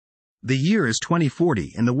The year is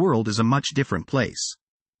 2040 and the world is a much different place.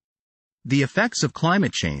 The effects of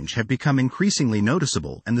climate change have become increasingly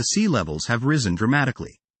noticeable and the sea levels have risen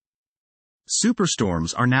dramatically.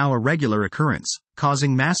 Superstorms are now a regular occurrence,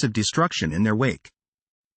 causing massive destruction in their wake.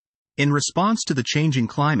 In response to the changing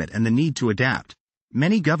climate and the need to adapt,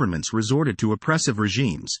 many governments resorted to oppressive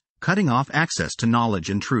regimes, cutting off access to knowledge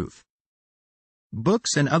and truth.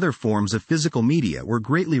 Books and other forms of physical media were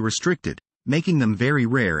greatly restricted, making them very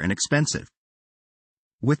rare and expensive.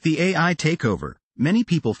 With the AI takeover, many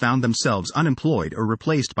people found themselves unemployed or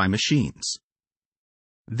replaced by machines.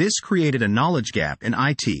 This created a knowledge gap in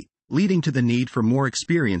IT, leading to the need for more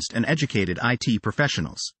experienced and educated IT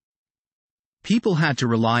professionals. People had to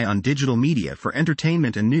rely on digital media for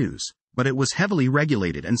entertainment and news, but it was heavily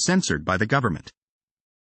regulated and censored by the government.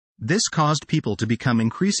 This caused people to become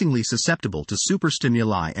increasingly susceptible to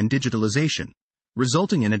superstimuli and digitalization,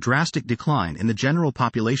 resulting in a drastic decline in the general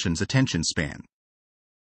population's attention span.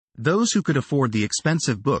 Those who could afford the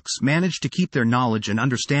expensive books managed to keep their knowledge and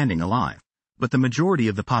understanding alive, but the majority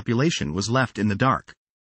of the population was left in the dark.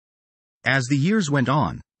 As the years went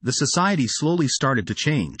on, the society slowly started to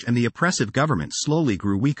change and the oppressive government slowly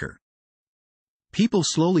grew weaker. People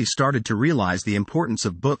slowly started to realize the importance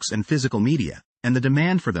of books and physical media, and the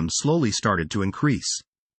demand for them slowly started to increase.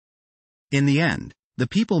 In the end, the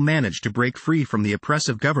people managed to break free from the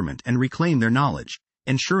oppressive government and reclaim their knowledge,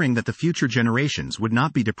 ensuring that the future generations would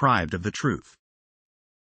not be deprived of the truth.